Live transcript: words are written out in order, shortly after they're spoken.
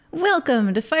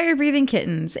Welcome to Fire Breathing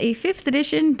Kittens, a 5th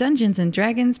edition Dungeons &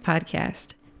 Dragons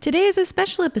podcast. Today is a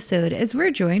special episode as we're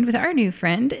joined with our new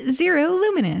friend, Zero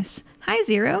Luminous. Hi,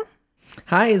 Zero.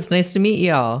 Hi, it's nice to meet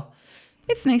y'all.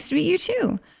 It's nice to meet you,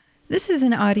 too. This is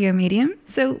an audio medium,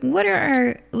 so what are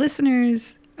our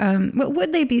listeners, what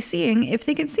would they be seeing if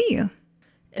they could see you?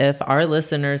 If our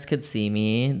listeners could see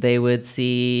me, they would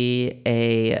see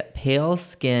a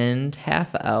pale-skinned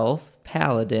half-elf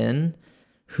paladin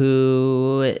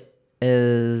who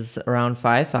is around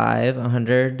 5'5",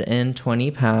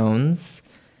 120 pounds.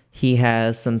 He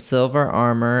has some silver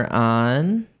armor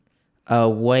on, a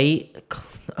white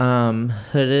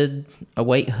hood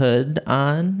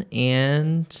on,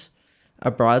 and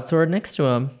a broadsword next to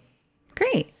him.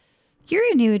 Great.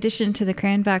 You're a new addition to the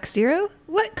Cranbox Zero.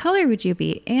 What color would you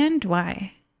be and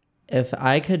why? If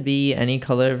I could be any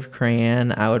color of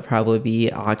crayon, I would probably be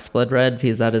oxblood red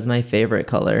because that is my favorite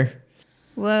color.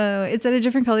 Whoa, is that a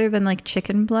different color than like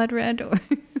chicken blood red? Or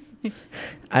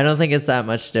I don't think it's that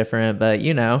much different, but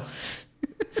you know.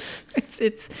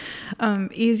 It's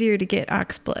easier to get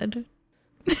ox blood.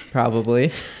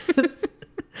 Probably.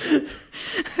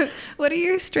 What are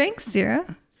your strengths, Zero?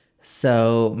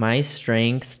 So my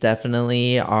strengths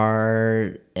definitely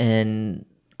are in,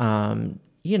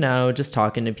 just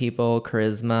talking to people,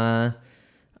 charisma,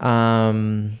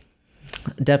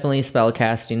 definitely spell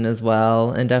casting as well,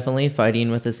 and definitely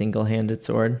fighting with a single-handed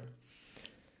sword.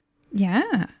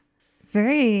 Yeah.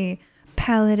 Very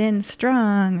paladin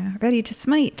strong, ready to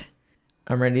smite.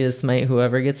 I'm ready to smite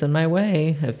whoever gets in my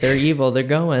way. If they're evil, they're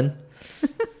going.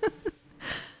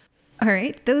 All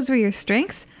right, those were your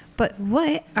strengths, but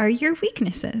what are your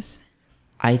weaknesses?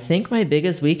 I think my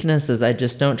biggest weakness is I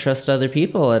just don't trust other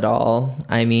people at all.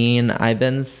 I mean, I've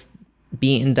been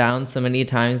beaten down so many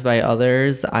times by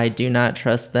others. I do not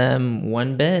trust them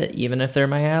one bit, even if they're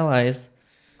my allies.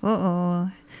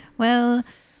 Uh-oh. Well,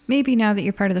 maybe now that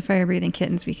you're part of the Fire Breathing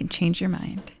Kittens, we can change your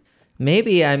mind.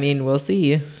 Maybe. I mean, we'll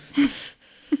see.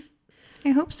 I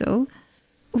hope so.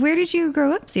 Where did you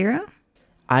grow up, Zero?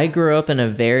 I grew up in a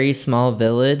very small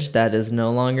village that is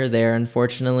no longer there.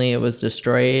 Unfortunately, it was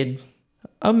destroyed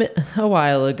a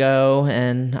while ago,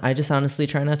 and I just honestly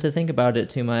try not to think about it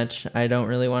too much. I don't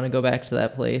really want to go back to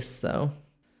that place, so.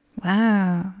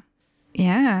 Wow.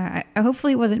 Yeah,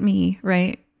 hopefully it wasn't me,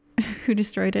 right? Who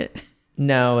destroyed it?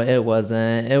 No, it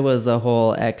wasn't. It was a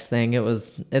whole X thing.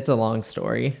 It's a long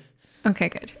story. Okay,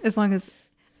 good. As long as,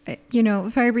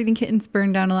 Fire Breathing Kittens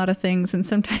burn down a lot of things, and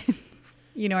sometimes,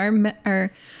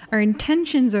 our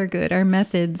intentions are good. Our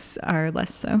methods are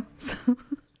less so.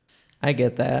 I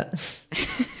get that.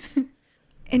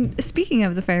 And speaking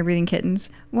of the Fire Breathing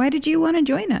Kittens, why did you want to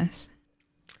join us?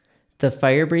 The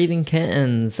Fire Breathing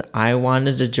Kittens, I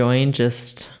wanted to join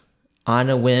just on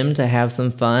a whim to have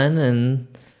some fun and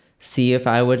see if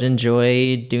I would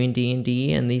enjoy doing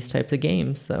D&D and these types of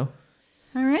games. So,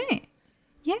 all right.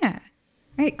 Yeah.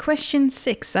 All right, question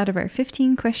 6 out of our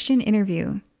 15-question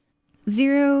interview.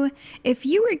 Zero, if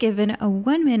you were given a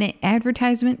 1-minute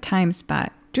advertisement time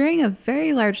spot during a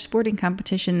very large sporting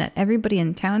competition that everybody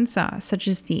in town saw, such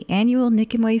as the annual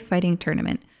Nickemway fighting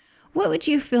tournament, what would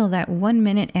you fill that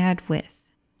 1-minute ad with?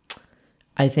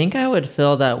 I think I would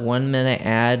fill that 1-minute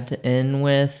ad in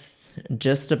with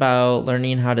just about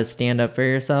learning how to stand up for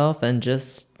yourself and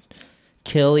just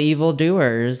kill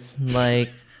evildoers. Like,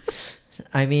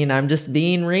 I mean, I'm just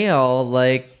being real.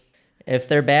 Like, if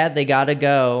they're bad, they gotta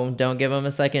go. Don't give them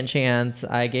a second chance.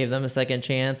 I gave them a second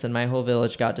chance and my whole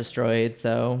village got destroyed,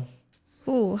 so.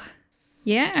 Ooh,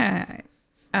 yeah.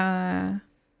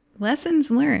 Lessons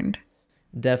learned.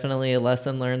 Definitely a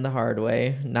lesson learned the hard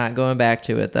way. Not going back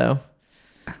to it, though.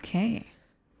 Okay.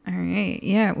 All right.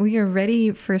 Yeah, we are ready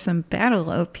for some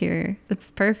battle up here. That's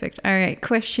perfect. All right.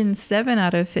 Question 7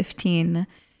 out of 15.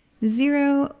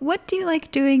 Zero, what do you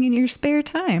like doing in your spare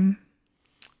time?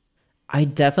 I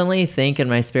definitely think in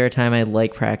my spare time I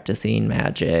like practicing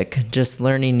magic. Just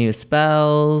learning new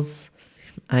spells.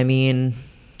 I mean,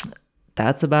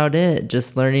 that's about it.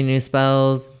 Just learning new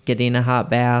spells, getting a hot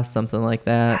bath, something like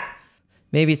that.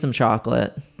 Maybe some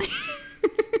chocolate.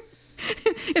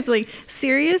 It's like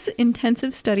serious,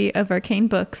 intensive study of arcane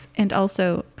books and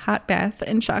also hot bath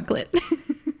and chocolate.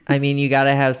 I mean, you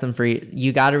gotta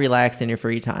relax in your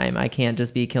free time. I can't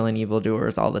just be killing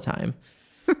evildoers all the time.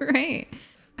 Right.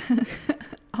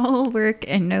 All work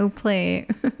and no play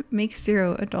makes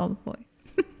Zero a dull boy.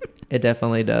 It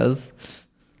definitely does.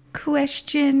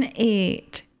 Question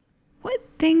 8. What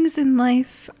things in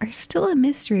life are still a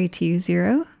mystery to you,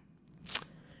 Zero?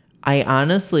 I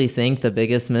honestly think the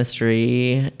biggest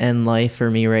mystery in life for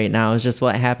me right now is just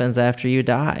what happens after you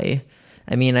die.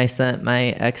 I mean, I sent my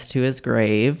ex to his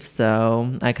grave,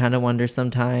 so I kind of wonder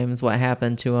sometimes what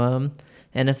happened to him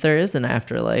and if there is an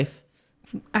afterlife.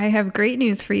 I have great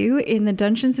news for you. In the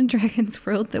Dungeons and Dragons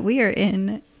world that we are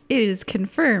in, it is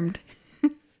confirmed.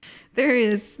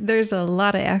 There's a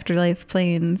lot of afterlife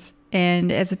planes,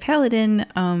 and as a paladin,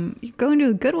 you go into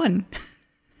a good one.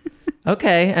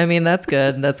 Okay, I mean, that's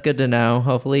good. That's good to know.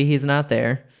 Hopefully he's not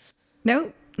there.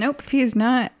 Nope. If he's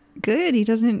not good, he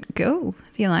doesn't go.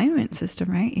 The alignment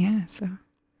system, right? Yeah, so,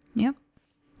 yep.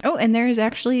 Oh, and there is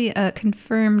actually a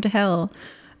confirmed hell.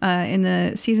 In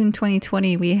the season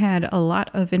 2020, we had a lot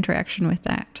of interaction with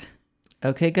that.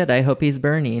 Okay, good. I hope he's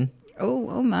burning.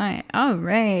 Oh my. All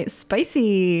right.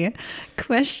 Spicy.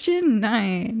 Question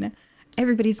 9.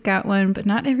 Everybody's got one, but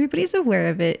not everybody's aware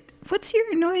of it. What's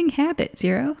your annoying habit,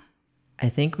 Zero? I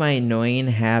think my annoying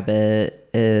habit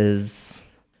is...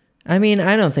 I mean,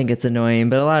 I don't think it's annoying,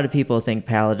 but a lot of people think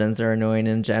paladins are annoying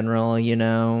in general, you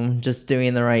know? Just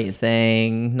doing the right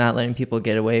thing, not letting people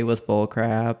get away with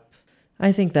bullcrap.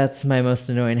 I think that's my most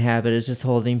annoying habit, is just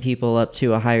holding people up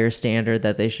to a higher standard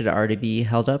that they should already be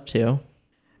held up to.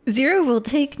 Zero will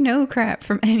take no crap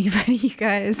from anybody, you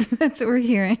guys. That's what we're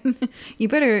hearing.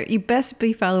 You best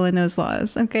be following those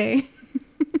laws, okay?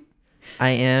 I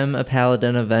am a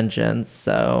paladin of vengeance,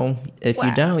 so if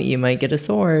you don't, you might get a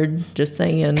sword. Just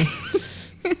saying.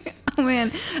 Oh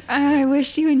man, I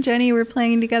wish you and Jenny were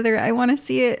playing together. I want to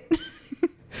see it.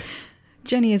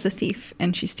 Jenny is a thief,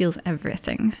 and she steals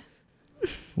everything.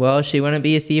 Well, she wouldn't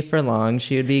be a thief for long.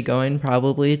 She would be going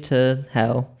probably to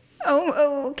hell.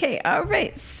 Oh, okay. All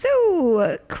right.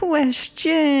 So,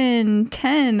 question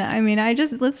 10. I mean,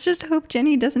 let's just hope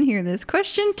Jenny doesn't hear this.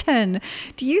 Question 10.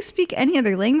 Do you speak any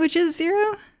other languages,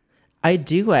 Zero? I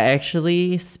do. I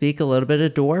actually speak a little bit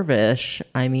of Dwarvish.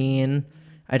 I mean,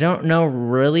 I don't know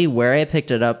really where I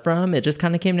picked it up from. It just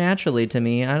kind of came naturally to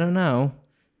me. I don't know.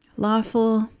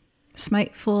 Lawful,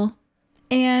 smiteful,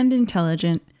 and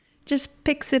intelligent. Just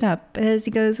picks it up as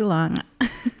he goes along.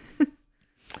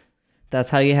 That's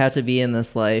how you have to be in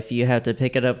this life. You have to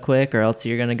pick it up quick or else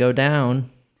you're going to go down.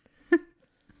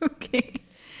 Okay.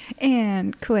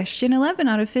 And question 11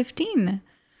 out of 15.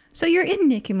 So you're in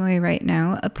Nicomoy right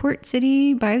now, a port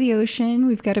city by the ocean.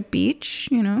 We've got a beach,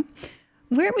 you know.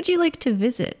 Where would you like to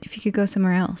visit if you could go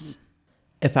somewhere else?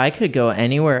 If I could go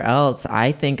anywhere else,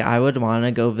 I think I would want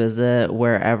to go visit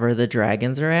wherever the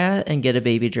dragons are at and get a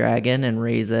baby dragon and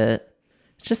raise it.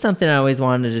 It's just something I always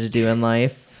wanted to do in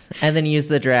life. And then use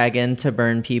the dragon to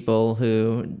burn people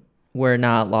who were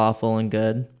not lawful and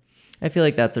good. I feel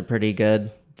like that's a pretty good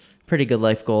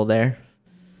life goal there.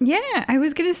 Yeah, I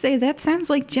was going to say that sounds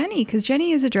like Jenny, because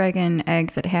Jenny is a dragon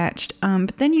egg that hatched.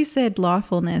 But then you said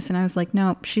lawfulness, and I was like,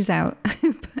 nope, she's out.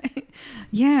 But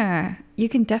yeah, you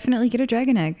can definitely get a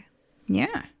dragon egg.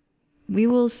 Yeah. We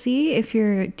will see if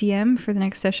your DM for the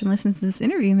next session listens to this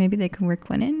interview. Maybe they can work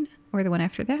one in, or the one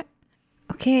after that.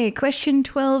 Okay, question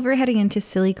 12. We're heading into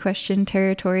silly question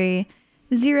territory.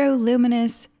 Zero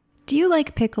Luminous. Do you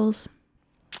like pickles?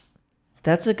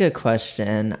 That's a good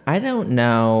question. I don't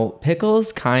know.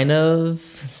 Pickles kind of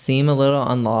seem a little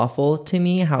unlawful to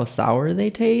me, how sour they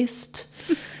taste.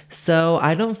 So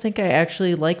I don't think I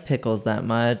actually like pickles that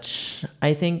much.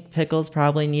 I think pickles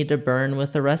probably need to burn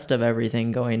with the rest of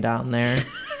everything going down there.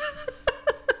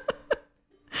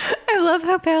 I love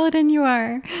how paladin you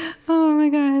are. Oh my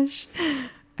gosh.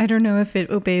 I don't know if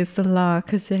it obeys the law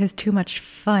because it has too much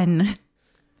fun.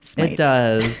 Smites. It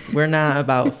does. We're not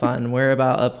about fun. We're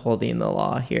about upholding the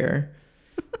law here.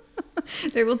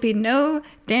 There will be no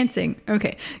dancing.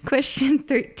 Okay. Question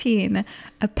 13.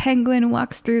 A penguin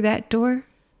walks through that door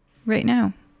right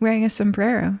now wearing a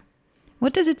sombrero.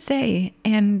 What does it say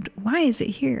and why is it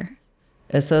here?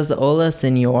 It says, "Hola,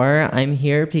 senor. I'm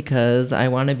here because I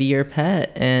want to be your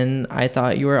pet, and I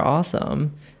thought you were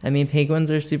awesome." I mean, penguins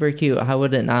are super cute. How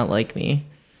would it not like me?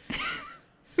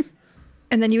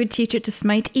 And then you would teach it to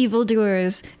smite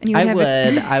evildoers. And you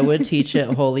would I would teach it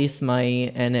Holy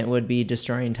Smite, and it would be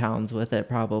destroying towns with it,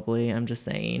 probably. I'm just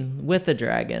saying. With the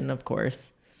dragon, of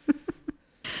course.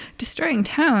 Destroying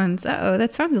towns? Uh-oh,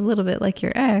 that sounds a little bit like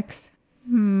your ex.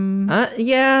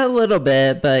 Yeah, a little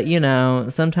bit, but you know,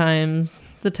 sometimes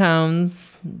the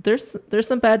towns, there's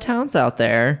some bad towns out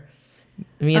there.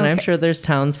 I mean, okay. I'm sure there's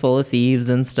towns full of thieves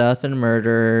and stuff and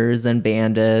murderers and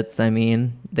bandits. I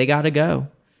mean, they gotta go.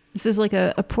 This is like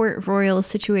a Port Royal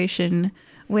situation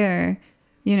where,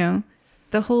 you know,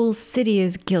 the whole city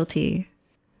is guilty.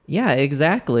 Yeah,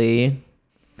 exactly.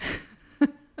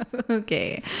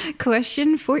 Okay.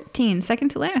 Question 14, second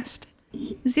to last.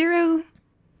 Zero.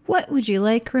 What would you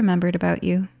like remembered about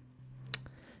you?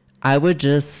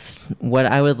 What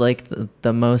I would like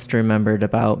the most remembered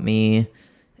about me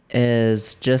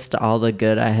is just all the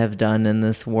good I have done in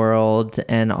this world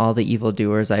and all the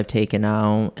evildoers I've taken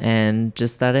out, and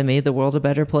just that I made the world a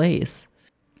better place.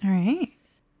 All right.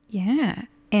 Yeah.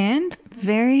 And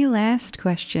very last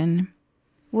question.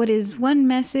 What is one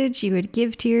message you would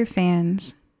give to your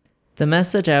fans? The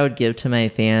message I would give to my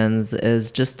fans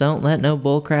is just don't let no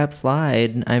bullcrap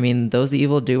slide. I mean, those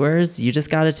evildoers, you just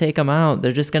got to take them out.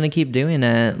 They're just going to keep doing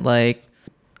it. Like,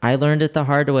 I learned it the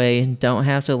hard way. Don't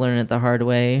have to learn it the hard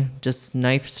way. Just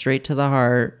knife straight to the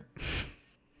heart.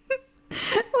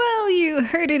 Well, you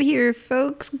heard it here,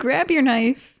 folks. Grab your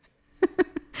knife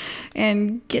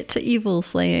and get to evil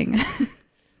slaying.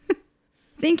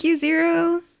 Thank you,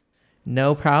 Zero.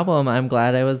 No problem. I'm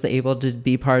glad I was able to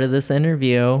be part of this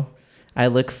interview. I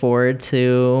look forward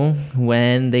to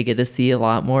when they get to see a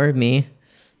lot more of me.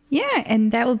 Yeah,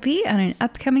 and that will be on an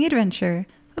upcoming adventure.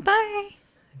 Bye-bye.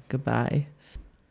 Goodbye.